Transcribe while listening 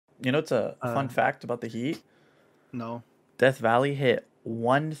You know, it's a fun fact about the Heat. No. Death Valley hit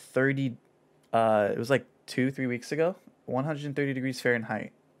 130. It was like 2-3 weeks ago. 130 degrees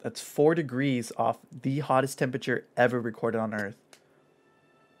Fahrenheit. That's 4 degrees off the hottest temperature ever recorded on Earth.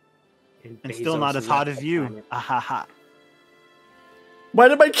 And still not as hot as you. Ahaha. Why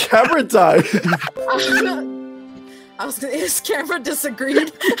did my camera die? His camera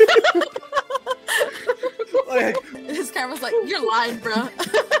disagreed. Like, His camera's like, you're lying, bro.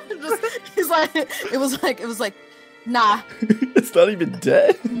 He's like, it was like, nah, it's not even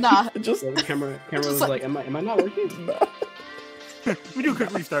dead. nah. It just Yeah, the camera was like, am I not working? nah. We do a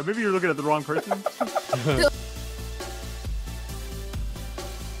quick restart. Maybe you're looking at the wrong person.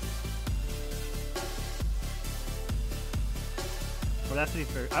 Audacity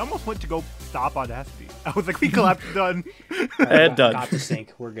fair. I almost went to go stop Audacity. I was like, we collapsed, done. And done. Got the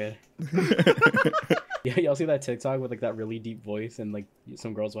sync. We're good. Yeah, y'all see that TikTok with like that really deep voice, and like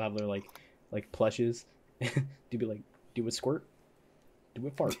some girls will have their like plushes. Do it squirt? Do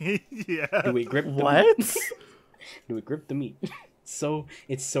it fart? Yeah. Do it grip? The What? meat? Do it grip the meat?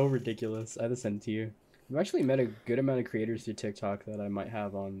 It's so ridiculous. I had to send it to you. I've actually met a good amount of creators through TikTok that I might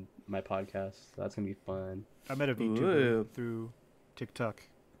have on my podcast. That's gonna be fun. I met a VTuber Ooh. through TikTok,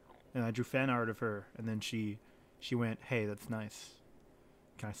 and I drew fan art of her, and then she went, "Hey, that's nice.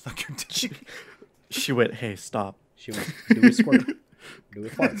 Can I suck your dick?" She went, hey, stop. She went, do it squirt? Do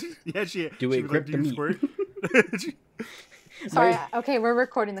it fart? Yeah, she Do it was grip like, the "Do you meat?" squirt?" Sorry. Okay, we're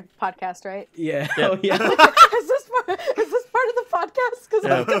recording the podcast, right? Yeah. Yeah. Oh, yeah. is this part of the podcast? Because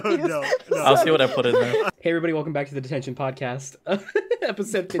I'm Yeah. confused. No. I'll see what I put in there. Hey everybody, welcome back to the Detention Podcast,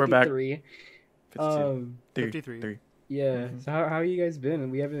 episode 53. We're back. 53. Three. Yeah. So how you guys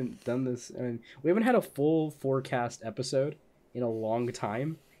been? We haven't done this. I mean, we haven't had a full forecast episode in a long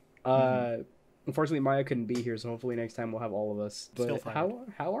time. Unfortunately, Maya couldn't be here, so hopefully next time we'll have all of us. Still But fired.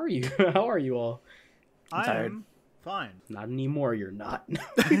 how are you? How are you all? I tired. am fine. Not anymore. You're not.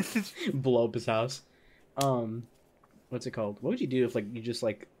 Blow up his house. What's it called? What would you do if like you just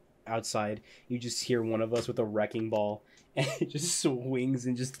like outside, you just hear one of us with a wrecking ball and it just swings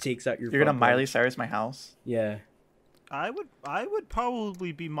and just takes out your. You're gonna front porch? Miley Cyrus my house? Yeah. I would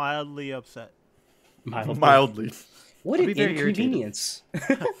probably be mildly upset. Mildly. What I'll an be very irritated. inconvenience.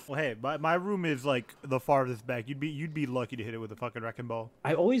 Well, hey, my room is like the farthest back. You'd be lucky to hit it with a fucking wrecking ball.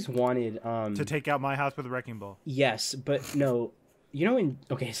 I always wanted To take out my house with a wrecking ball. yes, but no. You know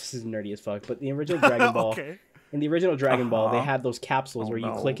this is nerdy as fuck, but the original Dragon Ball, Okay. in the original Dragon Ball, they Uh-huh. had those capsules Oh, where you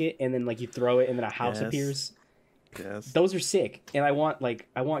no. click it and then like you throw it and then a house Yes. appears. Yes. Those are sick, and I want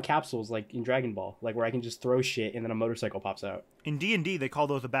capsules like in Dragon Ball, like where I can just throw shit and then a motorcycle pops out. In D&D, they call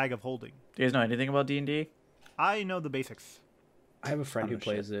those a bag of holding. Do you guys know anything about D&D? I know the basics. I have a friend Oh, who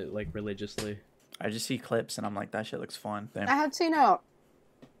plays it like religiously. I just see clips and I'm like, that shit looks fun. Damn. I had seen I've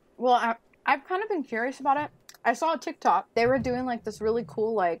kind of been curious about it. I saw a TikTok. They were doing like this really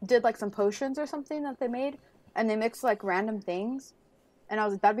cool, did like some potions or something that they made, and they mixed like random things. And I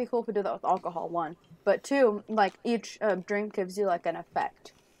was like, that'd be cool if we did that with alcohol, one. But two, like each drink gives you like an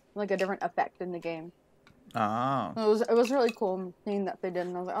effect, like a different effect in the game. Oh. It was really cool thing that they did,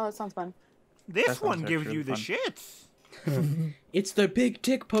 and I was like, oh, that sounds fun. This That sounds one gives actually you the fun. shits. It's the big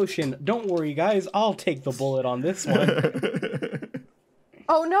dick potion. Don't worry, guys. I'll take the bullet on this one.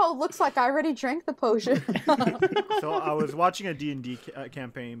 Oh no, looks like I already drank the potion. So I was watching a D&D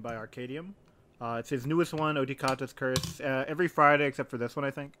campaign by Arcadium. It's his newest one, Otikata's Curse, every Friday except for this one,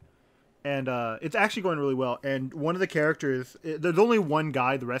 I think. And it's actually going really well. And one of the characters, there's only one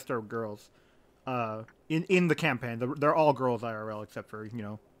guy, the rest are girls. In the campaign, they're all girls IRL except for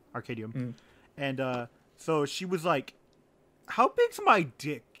Arcadium. And so she was like, "How big's my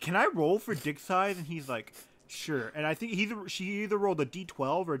dick? Can I roll for dick size?" And he's like, "Sure." And I think she either rolled a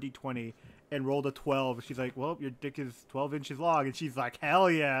D12 or a D20 and rolled a 12. She's like, "Well, your dick is 12 inches long." And she's like,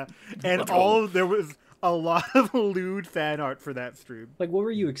 "Hell yeah!" And there was a lot of lewd fan art for that stream. Like, what were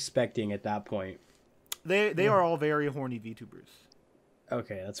you expecting at that point? They are all very horny VTubers.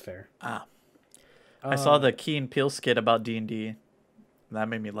 Okay, that's fair. I saw the Key and Peele skit about D&D. That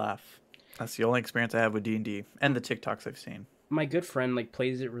made me laugh. That's the only experience I have with D&D and the TikToks I've seen. My good friend like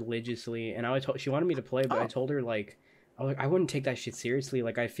plays it religiously, and she wanted me to play, but I told her I wouldn't take that shit seriously.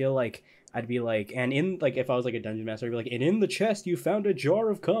 Like I feel like I'd be like, and in like if I was like a dungeon master, I'd be like, and in the chest you found a jar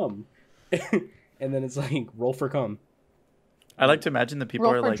of cum, and then it's like roll for cum. I like to imagine the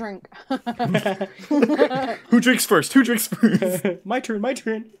people Roll are for like, drink. Who drinks first? Who drinks first? My turn.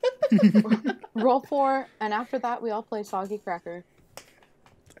 Roll for, and after that we all play Soggy Cracker.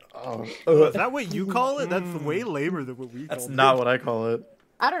 Is that what you call it? That's way lamer than what we call it. That's not what I call it.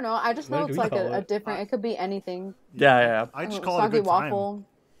 I don't know. I just know What do it's we like call a it? different. It could be anything. Yeah. I just call it a Soggy good time. waffle.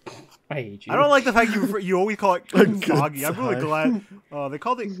 I hate you. I don't like the fact you always call it A good soggy. I'm really time. glad. They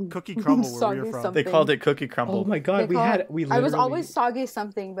called it cookie crumble where Soggy we're from. something. They called it cookie crumble. Oh my god, we had we I literally. was always soggy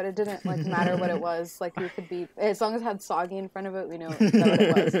something, but it didn't like matter what it was. Like it could be as long as it had soggy in front of it, we know what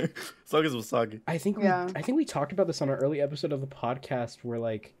it was. As long as it was soggy. I think we talked about this on an early episode of the podcast where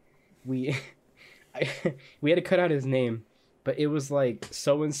like we we had to cut out his name, but it was like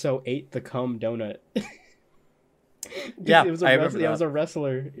so and so ate the cum donut. Yeah, it was I remember It that. was a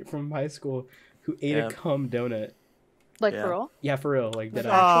wrestler from high school who ate a cum donut. Like Yeah. for real? Yeah, for real. Like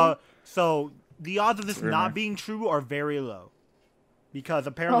that. So the odds of this Rumor. not being true are very low, because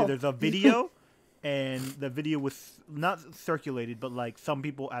apparently Oh. there's a video, and the video was not circulated, but like some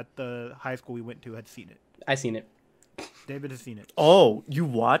people at the high school we went to had seen it. I seen it. David has seen it. Oh, you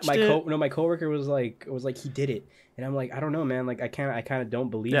watched My it? my coworker was like he did it, and I'm like, I don't know, man. Like I kind of don't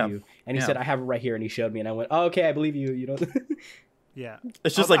believe Yeah. you. And he Yeah. said, I have it right here, and he showed me, and I went, oh, okay, I believe you. You know. Yeah,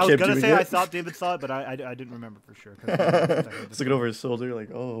 It's just I like was him gonna doing say it. I thought David saw it, but I didn't remember for sure. Just looking over his shoulder, like,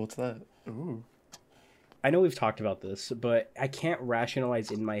 oh, what's that? Ooh. I know we've talked about this, but I can't rationalize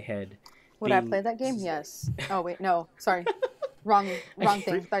in my head. Would I being- play that game? Yes. Oh wait, no. Sorry. Wrong thing. Thought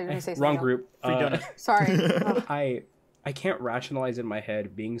you were gonna say something Wrong else. group. Free donut. Sorry. Oh, I can't rationalize in my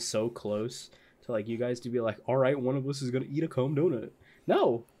head being so close to like you guys to be like, all right, one of us is gonna eat a cum donut.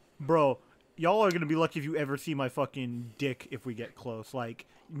 No, Bro, y'all are gonna be lucky if you ever see my fucking dick if we get close. Like,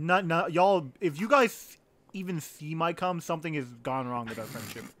 not y'all. If you guys even see my cum, something has gone wrong with our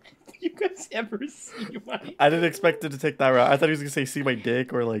friendship. you guys ever see my? I didn't expect it to take that route. I thought he was gonna say see my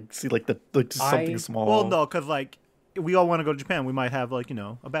dick or like see like just something small. Well, no, because like we all want to go to Japan. We might have like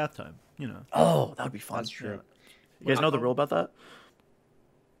a bath time. Oh, that would be fun. That's true. You guys know the rule about that?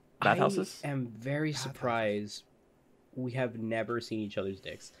 Bathhouses? I am very surprised we have never seen each other's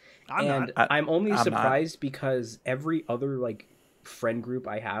dicks. I'm and not. I'm only I'm not. surprised because every other like friend group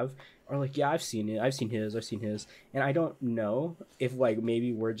I have are like, yeah, I've seen it, I've seen his, and I don't know if like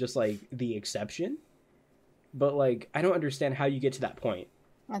maybe we're just like the exception, but like I don't understand how you get to that point.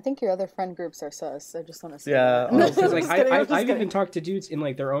 I think your other friend groups are sus. I just want to say. Yeah, that. no, Because like Just kidding, I'm I've just even kidding. talked to dudes in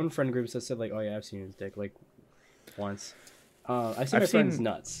like their own friend groups that said like, oh yeah, I've seen his dick like once. I've seen I've my friend's seen-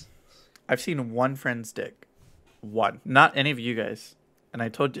 nuts. I've seen one friend's dick. One. Not any of you guys. And I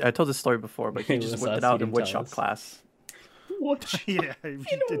told this story before, but he It just was whipped us, it out you in didn't tell woodshop us. class. What? Yeah, you know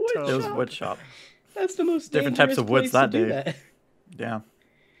did what, tell It was me. woodshop. That's the most Different types dangerous of woods place that to do day. that. Yeah.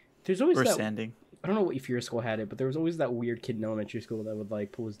 There's always We're that. sanding. I don't know if your school had it, but there was always that weird kid in elementary school that would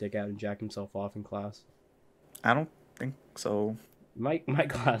like pull his dick out and jack himself off in class. I don't think so. My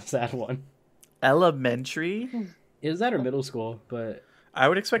class had one. Elementary? It was that or middle school, but I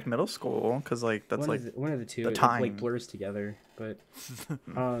would expect middle school because like that's like one of the two. the It time. like blurs together, but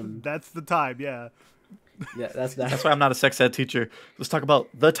That's the time. Yeah. yeah, that's that. that's why I'm not a sex ed teacher. Let's talk about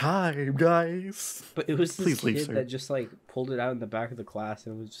the time, guys. But it was this Please leave, kid sir. that just like pulled it out in the back of the class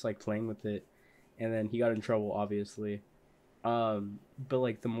and was just like playing with it, and then he got in trouble, obviously. But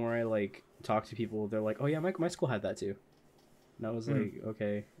like the more I like talk to people, they're like, "Oh yeah, my school had that too," and I was like,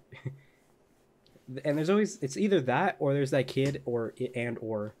 "Okay." And there's always it's either that or there's that kid or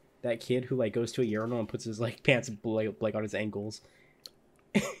that kid who like goes to a urinal and puts his like pants like on his ankles,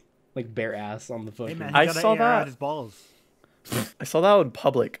 like bare ass on the Hey fucking. man, he I got saw air out that. his balls. I saw that in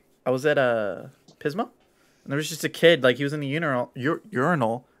public. I was at Pismo, and there was just a kid like he was in the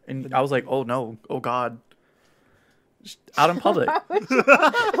urinal, and I was like, oh no, oh god, just out in public.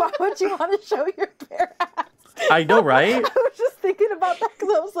 Why would you want to show your bare ass? I know, right? I was just thinking about that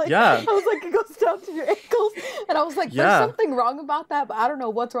because I was like, Yeah. it goes down to your ankles, and I was like, Yeah. there's something wrong about that, but I don't know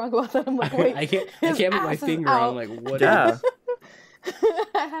what's wrong about that. I'm like, wait, I can't his put my ass is finger out. on like what. Yeah,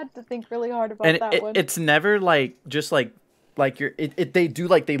 I had to think really hard about and that one. it's never like just like you're they do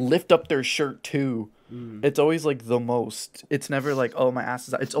like they lift up their shirt too. It's always like the most. It's never like, oh, my ass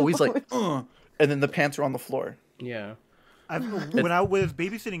is out. It's always like, and then the pants are on the floor. Yeah. When I was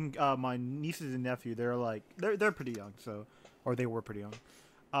babysitting my nieces and nephew, they're pretty young, or they were pretty young.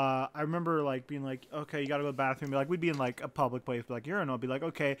 I remember like being like, okay, you gotta go to the bathroom. Like we'd be in like a public place, like urinal. I'd be like,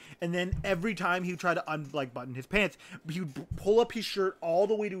 okay, and then every time he would try to button his pants, he would pull up his shirt all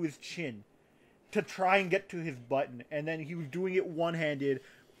the way to his chin to try and get to his button, and then he was doing it one-handed,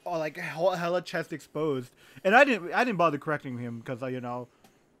 like hella chest exposed. And I didn't bother correcting him because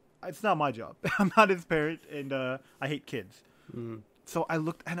it's not my job. I'm not his parent, and I hate kids. So I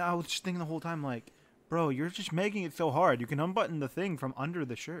looked, and I was just thinking the whole time, like, bro, you're just making it so hard. You can unbutton the thing from under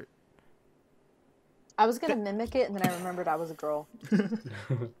the shirt. I was gonna mimic it, and then I remembered I was a girl.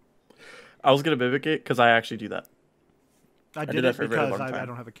 I was gonna mimic it because I actually do that. I did did that it for a very because long I time.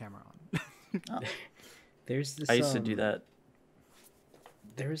 don't have a camera on. There's this. I used to do that.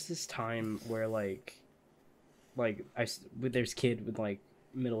 there was this time where like there's kid with like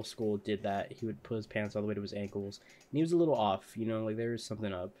middle school did that. He would put his pants all the way to his ankles, and he was a little off, you know, like there was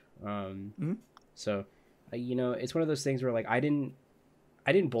something up. So, you know, it's one of those things where like I didn't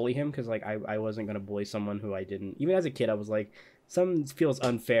bully him because like I wasn't gonna bully someone who I didn't. Even as a kid, I was like, something feels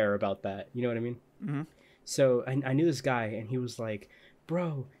unfair about that. You know what I mean? Mm-hmm. So I knew this guy, and he was like,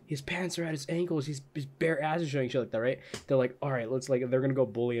 bro, his pants are at his ankles. His bare ass is showing, shit like that, right? They're like, all right, let's like, they're gonna go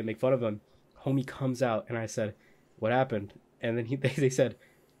bully and make fun of him. Homie comes out, and I said, what happened? And then they said,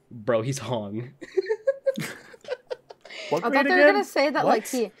 bro, he's hung. I thought they were gonna say that like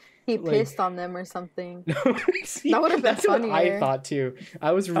he pissed on them or something. See, that would have been that's funnier. what I thought too.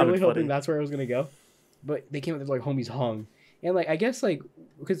 I was really hoping funny. that's where I was gonna go, but they came up with like homie's hung, and like I guess like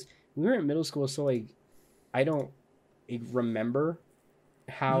because we were in middle school, so like I don't remember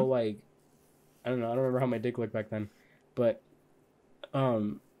how like I don't remember how my dick looked back then, but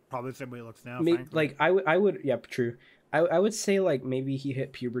Probably the same way it looks now. like I would yeah, true. I would say like maybe he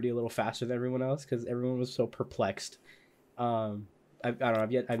hit puberty a little faster than everyone else because everyone was so perplexed. I don't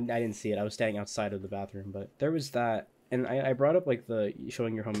know. I didn't see it. I was standing outside of the bathroom, but there was that. And I brought up like the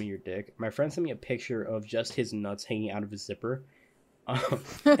showing your homie your dick. My friend sent me a picture of just his nuts hanging out of his zipper.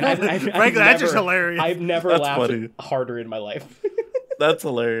 Frankly, that's just hilarious. I've never That's laughed funny. harder in my life. That's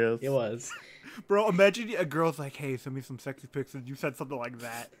hilarious. It was. Bro, imagine a girl's like, hey, send me some sexy pics, and you said something like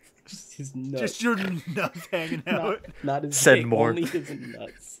that. Just his nuts. Just your nuts hanging out. Not his Send dick, more. only his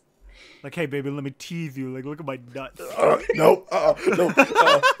nuts. Like, hey, baby, let me tease you. Like, look at my nuts. Nope.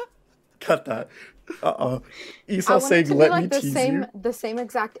 No. Cut that. Esau I want it saying, to be "Let like me the tease same you." the same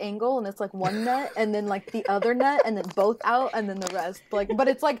exact angle, and it's like one nut, and then like the other nut, and then both out, and then the rest. Like, but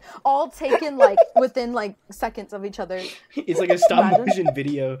it's like all taken like within like seconds of each other. It's like a stop Imagine. motion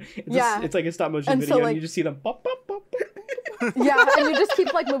video. It's like a stop motion And video, so, and like- you just see them pop, pop, pop, pop. Yeah, and you just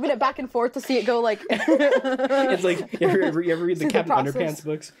keep like moving it back and forth to see it go like. It's like you ever read the See the Captain process. Underpants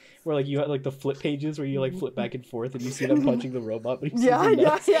books where like you have like the flip pages where you like flip back and forth and you see them punching the robot, but he sees Yeah, his yeah,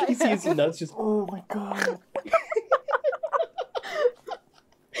 nuts. yeah, He sees his nuts just. Oh my god.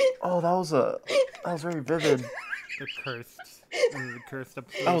 Oh, that was very vivid. The cursed. The cursed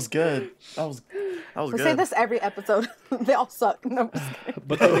episode. That was good. That was We good. say this every episode. They all suck. No, I'm just kidding.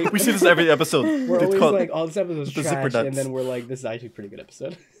 But then We see this every episode. we're It's always called like, oh, this episode's the zipper trash, nuts. and then we're like, this is actually a pretty good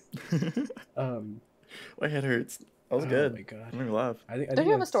episode. My head hurts. That was Oh good. my God. Made me laugh. I think. Don't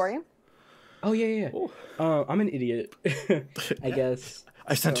you have a story? Oh yeah. Oh. I'm an idiot. I guess.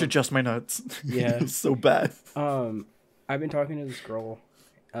 I sent So- her just my nuts. Yeah. It was so bad. I've been talking to this girl.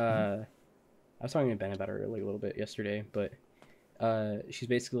 I was talking to Ben about her like a little bit yesterday, but she's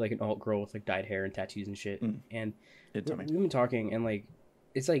basically like an alt girl with like dyed hair and tattoos and shit. And It told we've me. been talking, and like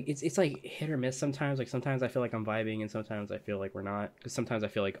it's like hit or miss sometimes. Like sometimes I feel like I'm vibing, and sometimes I feel like we're not. Because sometimes I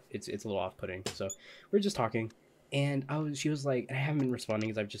feel like it's a little off putting. So we're just talking, and she was like, and I haven't been responding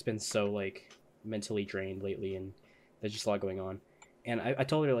because I've just been so like mentally drained lately, and there's just a lot going on. And I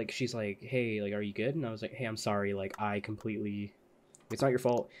told her, like, she's like, hey, like, are you good? And I was like, hey, I'm sorry, like, it's not your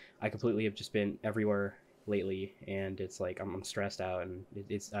fault. I completely have just been everywhere lately, and it's like I'm stressed out, and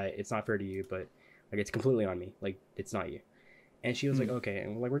it's not fair to you, but like it's completely on me. Like it's not you. And she was like, okay,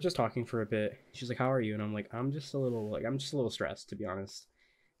 and like we're just talking for a bit. She's like, how are you? And I'm like, I'm just a little stressed, to be honest.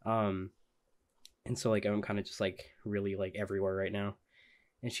 And so like I'm kind of just like really like everywhere right now.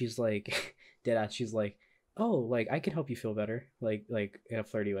 And she's like, deadass. She's like, oh, like I can help you feel better, like in a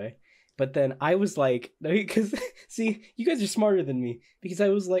flirty way. But then I was like, because see, you guys are smarter than me, because I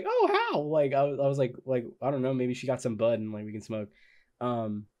was like, oh, how? Like I was like I don't know, maybe she got some bud and like we can smoke.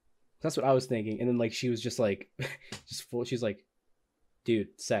 That's what I was thinking. And then like she was just like, just full. She's like, dude,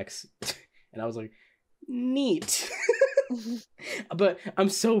 sex, and I was like, neat. But I'm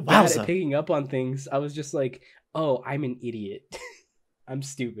so bad Wowza. at picking up on things. I was just like, oh, I'm an idiot. I'm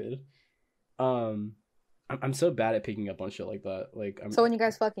stupid. I'm so bad at picking up on shit like that. Like, So when you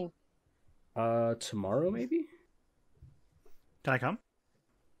guys fucking? Tomorrow maybe. Can I come?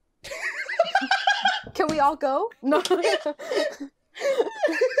 Can we all go? No.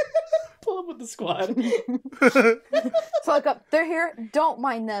 Pull up with the squad. So like, they're here. Don't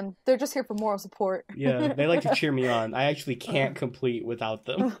mind them. They're just here for moral support. Yeah, they like to cheer me on. I actually can't complete without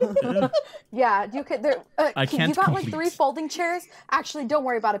them. Yeah, you could. There. I can't You got like complete. 3 folding chairs. Actually, don't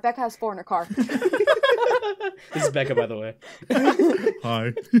worry about it. Becca has 4 in her car. This is Becca, by the way.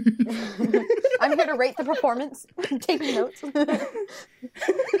 Hi. I'm here to rate the performance, taking notes.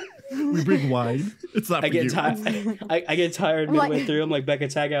 We bring wine. It's not I for get you. tired. I get tired I'm like- midway through. I'm like, Becca,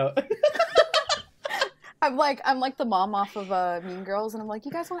 tag out. I'm like the mom off of Mean Girls, and I'm like,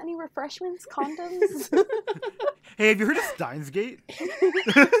 you guys want any refreshments, condoms? Hey, have you heard of Steins Gate? She's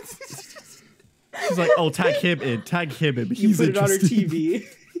like, oh, tag him in. Tag him in. You He's put it on her interesting. TV.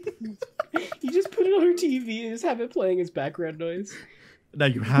 You just put it on her TV and just have it playing as background noise. Now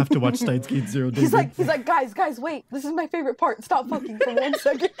you have to watch Steins Gate Zero. He's David. like, guys, wait. This is my favorite part. Stop fucking for 1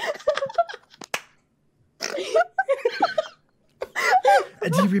 second.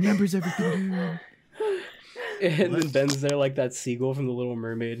 And he remembers everything, dude. And then Ben's there like that seagull from The Little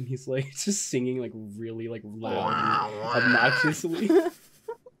Mermaid, and he's like just singing like really like loud and obnoxiously.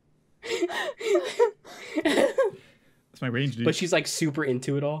 That's my range, dude. But she's like super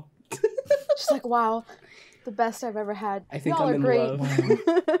into it all. She's like, wow, the best I've ever had. I think Y'all I'm are in great. love.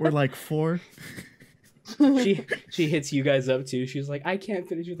 We're like 4. She hits you guys up too. She's like, I can't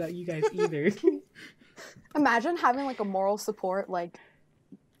finish without you guys either. Imagine having like a moral support like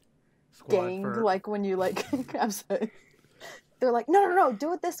Squad gang, for- like when you like have sex. They're like, no,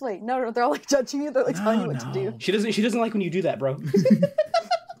 do it this way. No, they're all like judging you. They're like telling you what to do. She doesn't like when you do that, bro.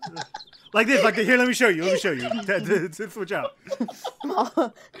 Like this. Here, let me show you. Switch out.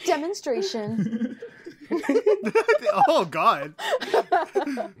 Demonstration. Oh God.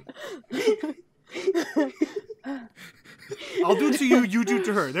 I'll do it to you. You do it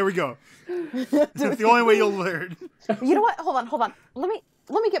to her. There we go. That's the only way you'll learn. You know what? Hold on.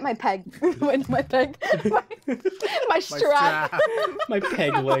 Let me get my peg. Wait, my peg. My strap. My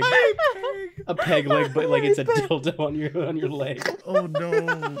peg leg. A peg leg, but like it's a dildo on your leg. Oh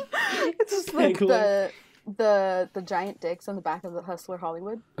no. It's just like Peg leg. the giant dicks on the back of the Hustler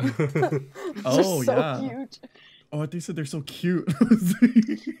Hollywood. Oh, so yeah. huge. Oh, they said they're so cute. I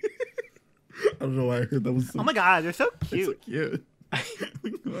don't know why I heard that was so, Oh my God, they're so they're so cute.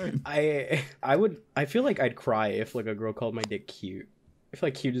 cute. I feel like I'd cry if like a girl called my dick cute. I feel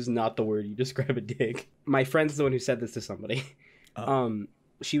like cute is not the word you describe a dick. My friend's the one who said this to somebody. Oh.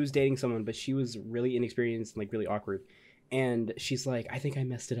 She was dating someone, but she was really inexperienced and like really awkward. And she's like, I think I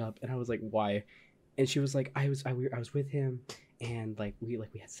messed it up. And I was like, why? And she was like, I was with him, and like we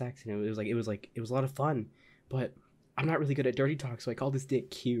had sex, and it was a lot of fun, but I'm not really good at dirty talk, so I called this dick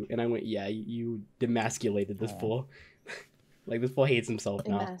cute. And I went, yeah, you demasculated this fool. Like this fool hates himself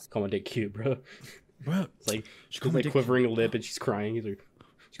now. Call my dick cute, bro. Bro, It's like she's call my like dick quivering a lip, and she's crying. He's like,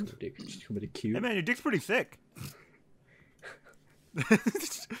 she's called my dick cute. Hey man, your dick's pretty thick.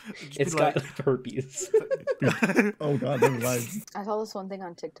 It's got like, herpes. oh god, never mind. I saw this one thing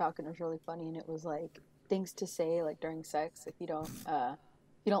on TikTok and it was really funny, and it was like things to say like during sex if you don't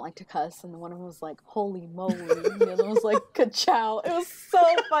like to cuss, and the one of them was like holy moly, and the other one was like ka-chow. It was so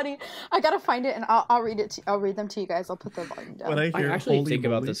funny. I gotta find it and I'll read it. I'll read them to you guys. I'll put the volume down. When I I hear actually holy think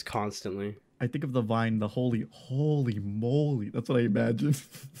about moly, this constantly. I think of the Vine, the holy moly. That's what I imagine.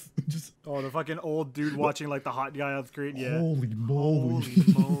 Just Oh, the fucking old dude watching like the hot guy on screen. Yeah. holy moly.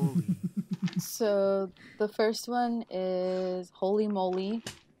 Holy moly. So the first one is holy moly.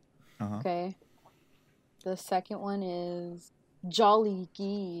 Uh-huh. Okay. The second one is jolly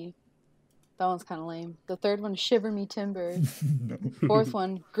gee. That one's kind of lame. The third one, shiver me timbers. No. Fourth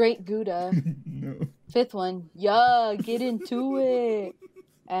one, great Gouda. No. Fifth one, yeah, get into it.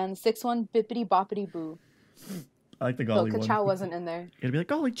 And the sixth one, bippity boppity boo. I like the No, golly ka-chow one. wasn't in there. It'd be like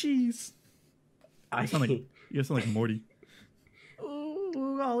golly cheese. I You sound like Morty. Ooh,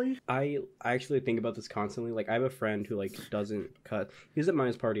 golly. I actually think about this constantly. Like I have a friend who like doesn't cut. He was at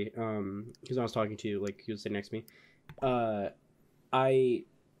Maya's party. He was I was talking to, like he was sitting next to me.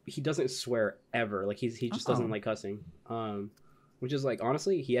 He doesn't swear ever. Like he just doesn't like cussing. Which is like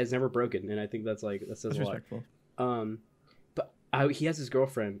honestly he has never broken, and I think that says That's a lot. respectful. But he has his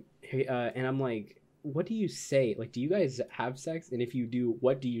girlfriend, and I'm like, what do you say? Like, do you guys have sex? And if you do,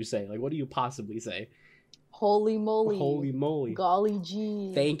 what do you say? Like, what do you possibly say? Holy moly. Holy moly! Golly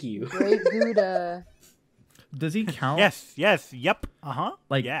gee. Thank you. Great Gouda. Does he count? Yes, yep. Uh-huh.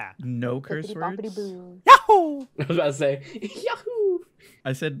 Like yeah. no curse Bippity words? boppity boo. Yahoo! I was about to say, Yahoo!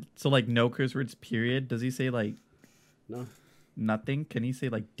 I said so. Like no curse words. Period. Does he say like No. nothing? Can he say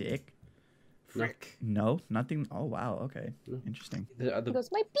like dick? Frick. No, nothing. Oh wow. Okay, No. interesting. He goes,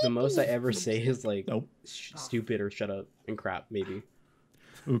 my The most I pee-pee." ever say is like Nope. stupid or shut up and crap, maybe.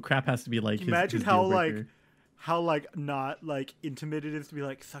 Ooh, crap has to be like. Imagine his how deal like breaker. how like not like intimate it is to be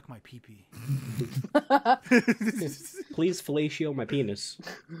like suck my pee pee. Please fellatio my penis.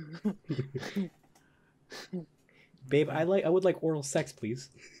 Babe, I would like oral sex, please.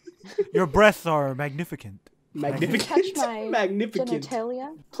 Your breasts are magnificent. Magnificent. Touch my Magnificent.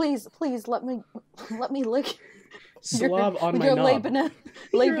 genitalia. Please, let me lick Slob on with my your knob.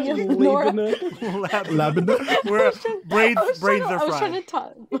 labia minora. Labina. Where brains I was are trying to fried.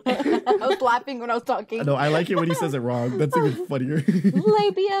 talk. I was laughing when I was talking. No, I like it when he says it wrong. That's even funnier.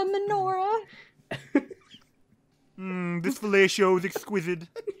 Labia minora. This fellatio is exquisite.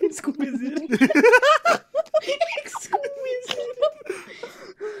 Exquisite. Exquisite.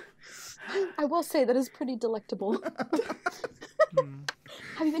 I will say that is pretty delectable.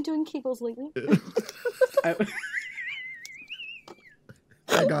 Have you been doing Kegels lately?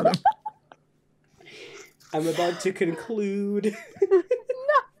 I got him. I'm about to conclude.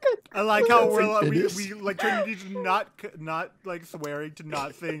 I like how we Finish. like Trinity's not like swearing to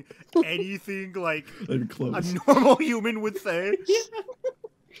not saying anything like Not even a close. normal human would say.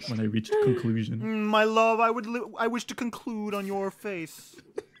 When I reached conclusion. My love, I wish to conclude on your face.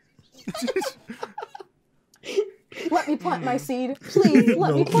 Let me plant my seed. Please,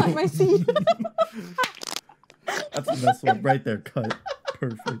 let me No. plant my seed. That's the best one right there. Cut.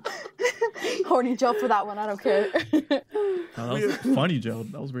 Perfect. Horny Joe for that one. I don't care. Oh, that was funny, Joe.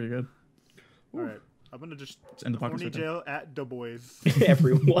 That was pretty good. All right, I'm gonna just Let's end the podcast horny right there. jail at Du Bois.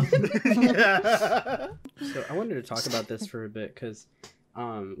 Everyone. Yeah. So I wanted to talk about this for a bit because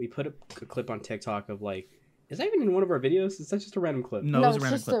we put a clip on TikTok of like, is that even in one of our videos? Is that just a random clip? No, it No, was a it's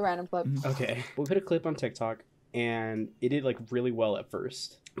random just clip. a random clip. Okay. We put a clip on TikTok and it did like really well at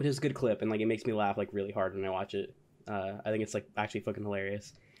first. But it was a good clip and like it makes me laugh like really hard when I watch it. I think it's like actually fucking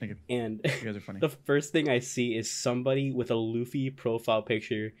hilarious. Thank you. And You guys are funny. the first thing I see is somebody with a Luffy profile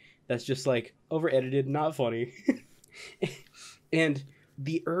picture that's just like over edited, not funny. And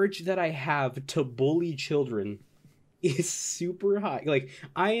the urge that I have to bully children is super high. Like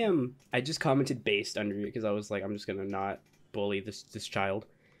I just commented based under it because I was like, I'm just gonna not bully this child.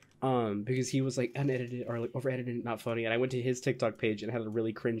 Because he was like unedited or like over edited, not funny. And I went to his TikTok page and had a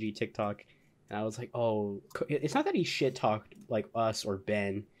really cringy TikTok. And I was like, oh, it's not that he shit talked like us or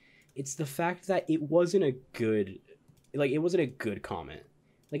Ben. It's the fact that it wasn't a good comment.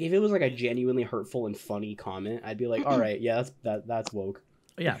 Like if it was like a genuinely hurtful and funny comment, I'd be like, all right, yeah, that's woke.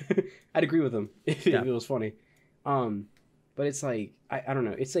 Yeah. I'd agree with him if Yeah. it was funny. But it's like I don't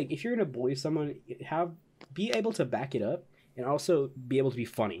know. It's like if you're gonna bully someone, be able to back it up and also be able to be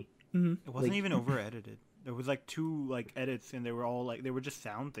funny. It wasn't Like- even over edited. There was like 2 like edits, and they were all like they were just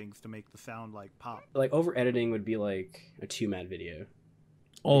sound things to make the sound like pop. Like over editing would be like a 2-mad video.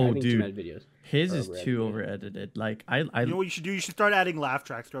 Oh, I think 2-mad dude. videos. His Or is over-edited. too over edited. Like You know what you should do? You should start adding laugh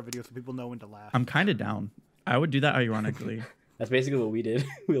tracks to our videos so people know when to laugh. I'm kind of down. I would do that ironically. That's basically what we did.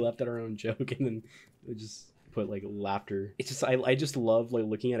 We laughed at our own joke and then we just put like laughter. It's just I just love like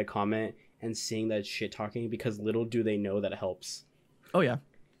looking at a comment and seeing that shit talking because little do they know that it helps. Oh yeah.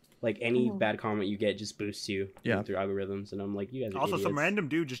 Like any bad comment you get just boosts you Yeah. through algorithms, and I'm like, you guys are Also, idiots. some random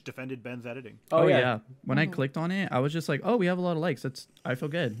dude just defended Ben's editing. Oh yeah. When I clicked on it, I was just like, oh, we have a lot of likes. I feel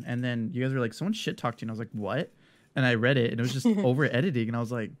good. And then you guys were like, someone shit talked you, and I was like, what? And I read it, and it was just over editing, and I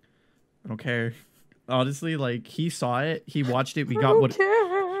was like, I don't care. Honestly, like he saw it, he watched it. We got what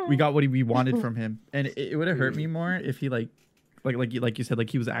we wanted from him, and it would have hurt me more if he like you said, like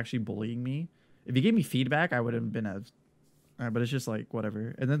he was actually bullying me. If he gave me feedback, I would have been as. But it's just like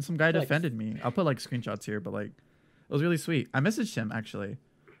whatever. And then some guy defended me. I'll put like screenshots here, but like it was really sweet. I messaged him actually.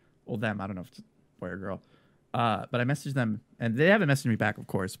 Well, them. I don't know if it's a boy or girl. But I messaged them, and they haven't messaged me back, of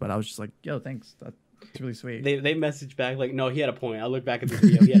course. But I was just like, "Yo, thanks. That's really sweet." They messaged back like, no, he had a point. I look back at the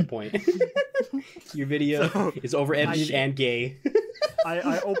video, he had a point. Your video So, is over edited and gay.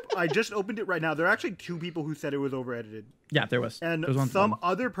 I just opened it right now. There are actually 2 people who said it was over edited, Yeah, there was. and there was one. some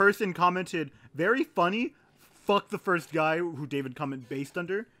other person commented, "Very funny." Fuck the first guy who David comment based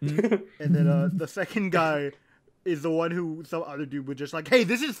under, and then the second guy is the one who some other dude was just like, "Hey,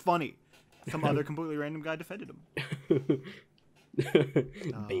 this is funny." Some other completely random guy defended him.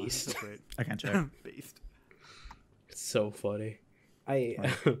 Based. That's great. I can't check. Based. It's so funny.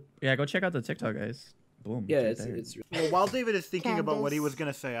 Yeah, go check out the TikTok, guys. Boom. Yeah, right there. it's Well, while David is thinking about what he Candace, was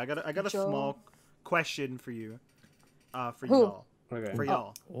gonna say, I got a Joe. small question for you, for Who? y'all. okay. For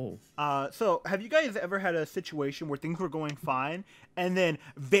y'all. Oh. So have you guys ever had a situation where things were going fine and then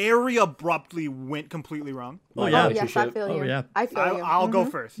very abruptly went completely wrong? Oh, Oh, yeah. yes, I feel you. Oh, yeah. I feel you. I'll go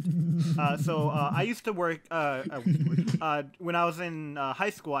Mhm. first. So I used to work when I was in high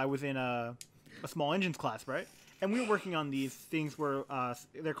school. I was in a small engines class, right? And we were working on these things where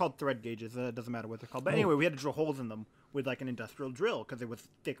they're called thread gauges. It doesn't matter what they're called. But anyway, we had to drill holes in them with like an industrial drill because it was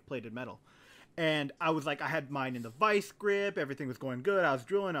thick plated metal. And I was like, I had mine in the vice grip. Everything was going good. I was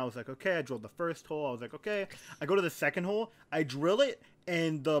drilling. I was like, okay. I drilled the first hole. I was like, okay. I go to the second hole. I drill it,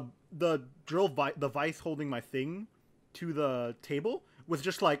 and the the vice holding my thing to the table was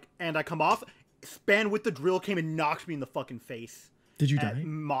just like, and I come off, span with the drill came and knocked me in the fucking face. Did you At die?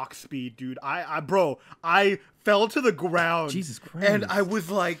 Mach speed, dude. I fell to the ground. Jesus And Christ. I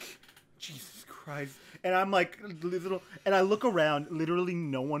was like, Jesus Christ. And I'm like, little, and I look around, literally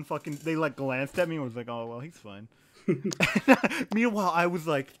no one fucking, they like glanced at me and was like, oh, well, he's fine. Meanwhile, I was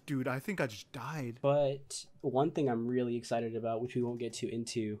like, dude, I think I just died. But one thing I'm really excited about, which we won't get too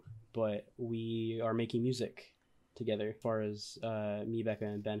into, but we are making music together. As far as me, Becca,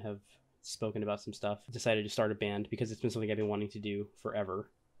 and Ben have spoken about some stuff. Decided to start a band because it's been something I've been wanting to do forever.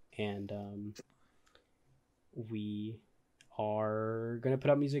 And we are going to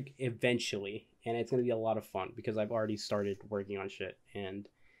put out music eventually. And it's going to be a lot of fun because I've already started working on shit. And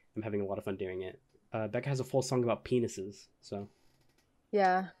I'm having a lot of fun doing it. Becca has a full song about penises, so.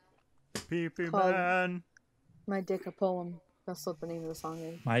 Yeah. Pee-pee Called- man. My Dick a Poem. That's what the name of the song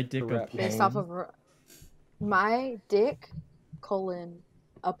is. My dick a Correct. Based poem. off of My Dick,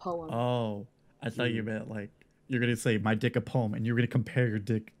 a poem. Oh, I thought you meant like you're gonna say my dick a poem, and you're gonna compare your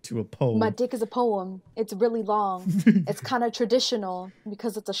dick to a poem. My dick is a poem. It's really long. It's kind of traditional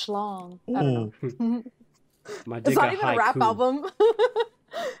because it's a schlong. I don't know. My It's dick not a even a rap haiku. album.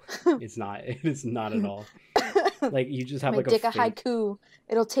 It's not. It is not at all. Like you just have My like dick a fake- haiku.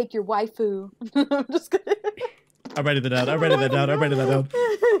 It'll take your waifu. I'm just kidding. I'm writing that down. I'm writing that down. I'm writing that down.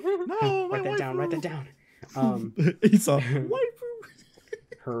 No, my Write that down. waifu. Write that down. Esau. Waifu.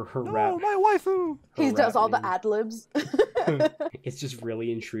 Her No, rap. my waifu. He her does rap all the name. ad libs. It's just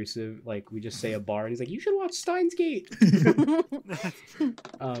really intrusive. Like we just say a bar, and he's like, "You should watch Steins Gate."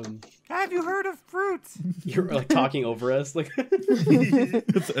 Have you heard of fruits? You're like talking over us, like. That's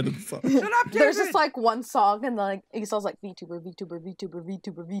the end of the song. Shut up, There's David. just like one song, and then like Esau's like VTuber, VTuber, VTuber,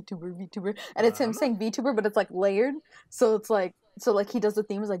 VTuber, VTuber, VTuber, and it's him saying VTuber, but it's like layered. So it's like he does the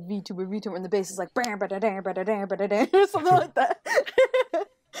theme is like VTuber, VTuber, and the bass is like or something like that.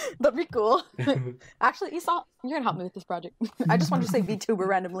 That'd be cool. Actually, Esau, you're gonna help me with this project. I just wanted to say VTuber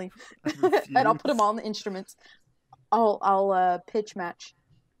randomly, and I'll put them all on the instruments. I'll pitch match.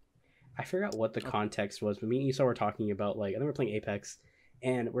 I forgot what the context was, but me and Esau were talking about like I think we're playing Apex,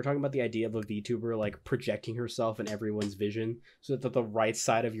 and we're talking about the idea of a VTuber like projecting herself in everyone's vision, so that the right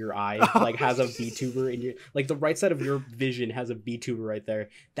side of your eye like has a VTuber in your like the right side of your vision has a VTuber right there.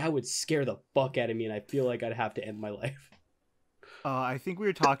 That would scare the fuck out of me, and I feel like I'd have to end my life. I think we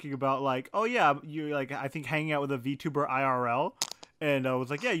were talking about like, oh yeah, you're like, I think hanging out with a VTuber IRL. And I was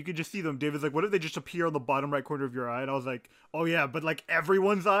like, yeah, you could just see them. David's like, what if they just appear on the bottom right corner of your eye? And I was like, oh yeah, but like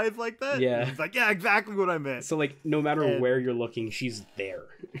everyone's eyes like that? Yeah. And he's like, yeah, exactly what I meant. So like no matter And- where you're looking, she's there.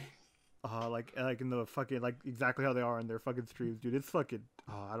 Like in the fucking, like exactly how they are in their fucking streams, dude. It's fucking,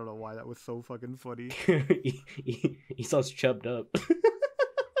 I don't know why that was so fucking funny. Esau's chubbed up.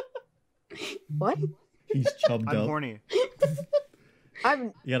 What? He's chubbed I'm up. horny.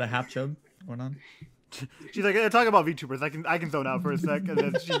 I'm You got a half chub going on? She's like, talk about VTubers. I can zone out for a sec, and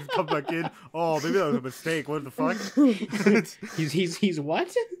then she comes back in. Oh, maybe that was a mistake. What the fuck? He's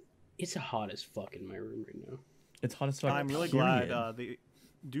what? It's hot as fuck in my room right now. It's hot as fuck. I'm really period. glad the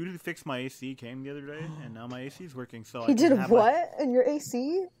dude who fixed my AC came the other day, and now my AC is working. So he I can did have what in your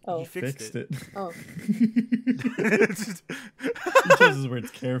AC? Oh, He fixed, Fixed it. it. oh. He chose his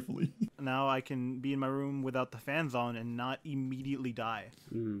words carefully. Now I can be in my room without the fans on and not immediately die.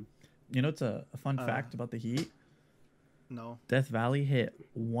 Mm. You know, it's a fun fact about the heat. No. Death Valley hit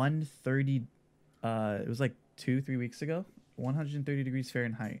 130. It was like 2-3 weeks ago. 130 degrees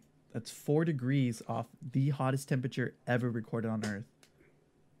Fahrenheit. That's 4 degrees off the hottest temperature ever recorded on Earth.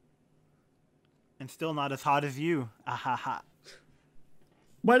 And still not as hot as you. Ah ha ha.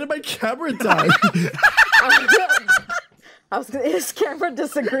 Why did my camera die? I was gonna, his camera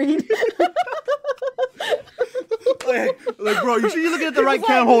disagreed. Like, bro, you sure you're looking at the right He was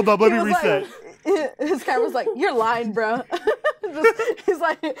cam? like- Hold up, let he me was reset. like- his camera's like, you're lying, bro. He's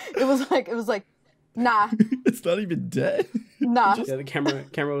like, it was like, nah, It's not even dead. nah. Yeah, the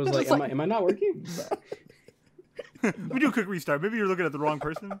camera was like, Just like- am I not working? We do a quick restart. Maybe you're looking at the wrong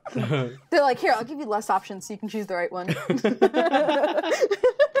person. They're like, here, I'll give you less options so you can choose the right one.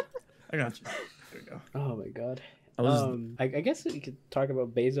 I got you. There you go. Oh my god. I was, I guess we could talk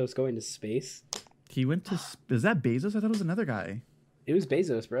about Bezos going to space. he went to. Is that Bezos? I thought it was another guy. It was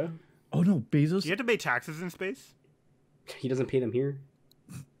Bezos, bro. Oh no, Bezos. Do you have to pay taxes in space? He doesn't pay them here.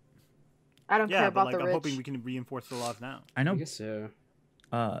 I don't care Yeah, but about like the I'm rich. hoping we can reinforce the laws now. I I know. guess so.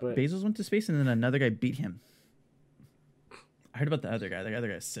 but- Bezos went to space, and then another guy beat him. I heard about the other guy. The other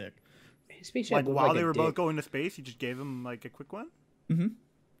guy's sick. His spaceship Like looked while like they a were both dick. going to space, he just gave them like a quick one. Mm-hmm.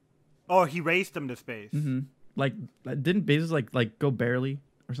 Oh, he raced them to space. Mm-hmm. Like, didn't Bezos like go barely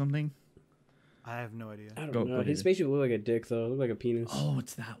or something? I have no idea. I don't Go know. ahead. His spaceship looked like a dick, though. It looked like a penis. Oh,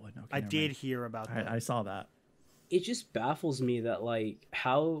 it's that one. Okay, I never did mind. hear about that. I saw that. It just baffles me that like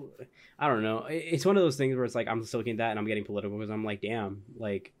how I don't know. It's one of those things where it's like I'm still looking at that and I'm getting political because I'm like, damn,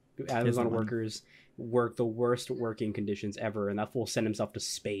 like Amazon one. workers work the worst working conditions ever, and that fool sent himself to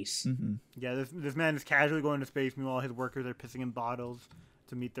space. Mm-hmm. Yeah, this man is casually going to space. Meanwhile, his workers are pissing in bottles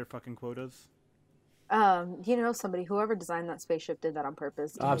to meet their fucking quotas. Whoever designed that spaceship did that on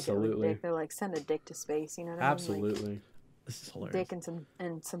purpose. To make it Absolutely. look dick. They're like, send a dick to space. You know what I mean? Absolutely. This is Like, hilarious. dick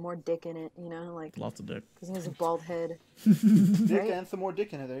and some more dick in it. You know, like Lots of dick. because he has a bald head. Dick Right? and some more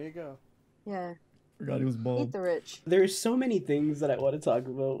dick in it. There you go. Yeah, Forgot he was eat bald. the rich. There's so many things that I want to talk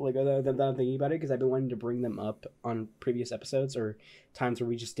about, like that I'm thinking about it, because I've been wanting to bring them up on previous episodes or times where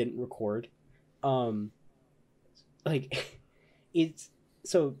we just didn't record. Like it's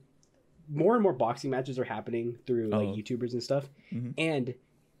so more and more boxing matches are happening through like Oh. YouTubers and stuff, Mhm. and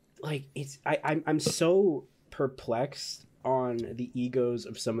like I'm so perplexed on the egos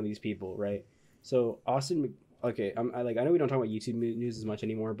of some of these people, right? So okay, I know we don't talk about YouTube news as much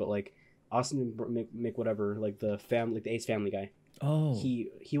anymore, but like Austin Mc whatever, like the Ace Family guy, Oh.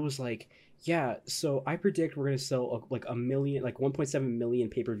 he was like, yeah, so I predict we're gonna sell like 1.7 million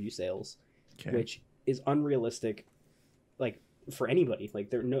pay-per-view sales, Okay. which is unrealistic, like for anybody.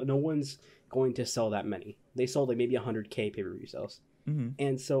 Like no one's going to sell that many. They sold like maybe 100K pay-per-view sales. Mm-hmm.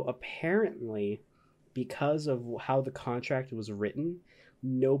 And so apparently, because of how the contract was written,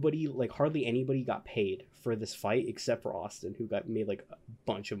 hardly anybody got paid for this fight except for Austin, who got made like a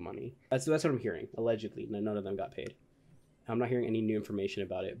bunch of money. That's what I'm hearing. Allegedly, none of them got paid. I'm not hearing any new information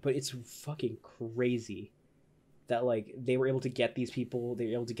about it, but it's fucking crazy that like they were able to get these people, they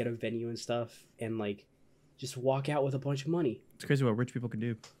were able to get a venue and stuff, and like just walk out with a bunch of money. It's crazy what rich people can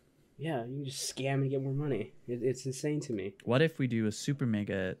do. Yeah, you can just scam and get more money. It's insane to me. What if we do a super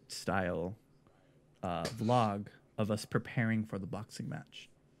mega style vlog of us preparing for the boxing match?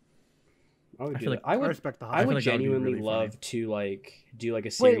 I would I do feel that. like- I I would. respect the I hustle. feel would like that would be genuinely really love funny. to like do like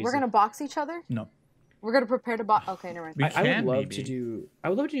a series. Wait, we're gonna box each other? No. We're gonna prepare to box. Okay, never mind. We I would can, love maybe. to do. I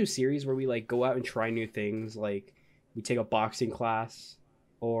would love to do a series where we like go out and try new things. Like we take a boxing class,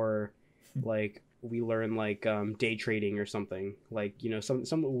 or like we learn like day trading or something. Like some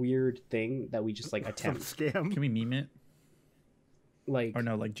weird thing that we just like Some attempt. scam. Can we meme it? Like Or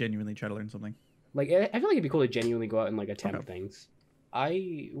no, like genuinely try to learn something? I feel like it'd be cool to genuinely go out and like attempt Okay. things.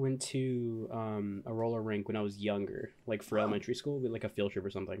 I went to a roller rink when I was younger, like for elementary school, with like a field trip or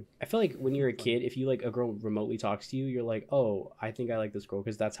something. I feel like when you're a kid, if you like a girl remotely talks to you, you're like, oh, I think I like this girl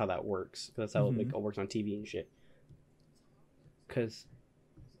because that's how that works. That's how like it works on TV and shit. Because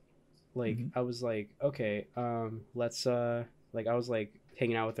like Mhm. I was like, okay, let's like I was like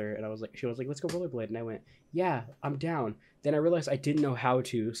hanging out with her, and she was like, let's go rollerblade, and I went, yeah, I'm down. Then I realized I didn't know how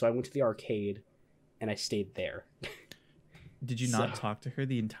to, so I went to the arcade, and I stayed there. Did you not talk to her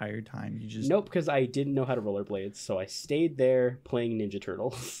the entire time? You just Nope, because I didn't know how to rollerblade, so I stayed there playing Ninja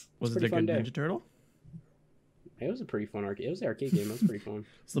Turtles. Was it a pretty fun good day. Ninja Turtle? It was a pretty fun arcade. It was an arcade game. It was pretty fun.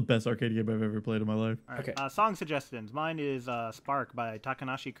 It's the best arcade game I've ever played in my life. All right. Okay. Song suggestions. Mine is Spark by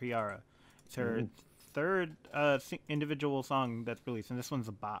Takanashi Kriara. It's her Ooh. third individual song that's released, and this one's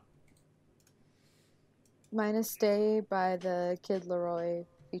a bop. Mine is "Stay" by the Kid Leroy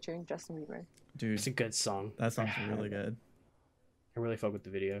featuring Justin Bieber. Dude, It's a good song. that song's really good. I really fuck with the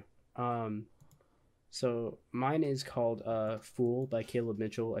video. So mine is called "Fool" by Caleb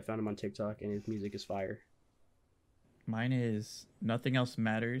Mitchell. I found him on TikTok, and his music is fire. Mine is Nothing Else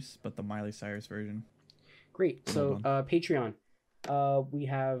Matters but the Miley Cyrus version. Great. So Well Patreon. We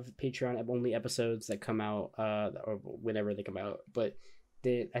have Patreon only episodes that come out or whenever they come out, but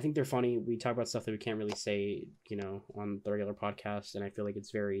I think they're funny. We talk about stuff that we can't really say, on the regular podcast, and I feel like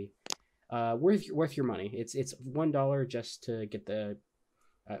it's very worth your money. It's $1 just to get the.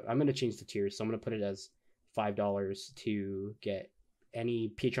 I'm gonna change the tiers, so I'm gonna put it as $5 to get any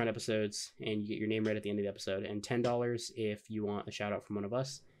Patreon episodes, and you get your name read at the end of the episode, and $10 if you want a shout out from one of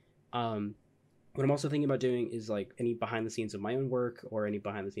us. What I'm also thinking about doing is like any behind the scenes of my own work or any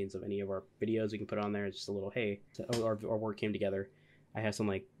behind the scenes of any of our videos we can put on there. It's just a little, hey, our work came together. I have some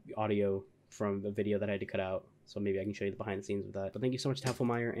like audio from the video that I had to cut out, so maybe I can show you the behind the scenes of that. But thank you so much to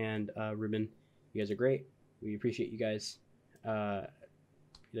Heffelmeyer and Ruben. You guys are great. We appreciate you guys.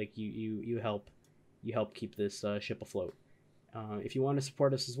 Like you help keep this ship afloat. If you want to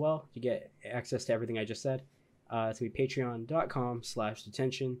support us as well, you get access to everything I just said. It's going to be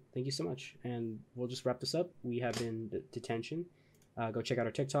patreon.com/detention. Thank you so much. And we'll just wrap this up. We have been Detention. Go check out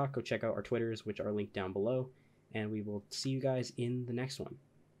our TikTok. Go check out our Twitters, which are linked down below. And we will see you guys in the next one.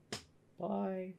 Bye.